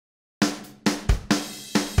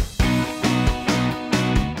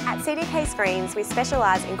CDK Screens, we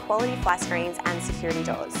specialise in quality fly screens and security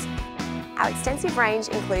doors. Our extensive range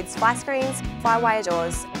includes fly screens, fly-wire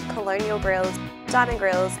doors, colonial grills, diamond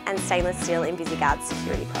grills and stainless steel InvisiGuard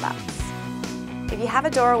security products. If you have a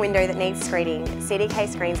door or window that needs screening, CDK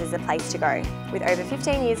Screens is the place to go. With over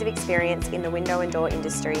 15 years of experience in the window and door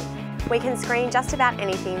industry, we can screen just about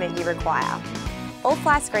anything that you require. All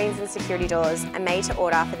fly screens and security doors are made to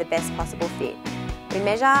order for the best possible fit. We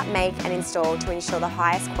measure, make and install to ensure the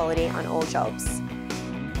highest quality on all jobs.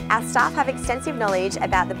 Our staff have extensive knowledge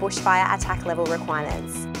about the bushfire attack level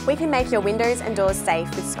requirements. We can make your windows and doors safe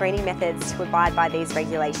with screening methods to abide by these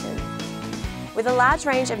regulations. With a large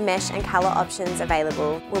range of mesh and colour options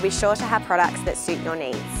available, we'll be sure to have products that suit your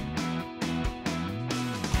needs.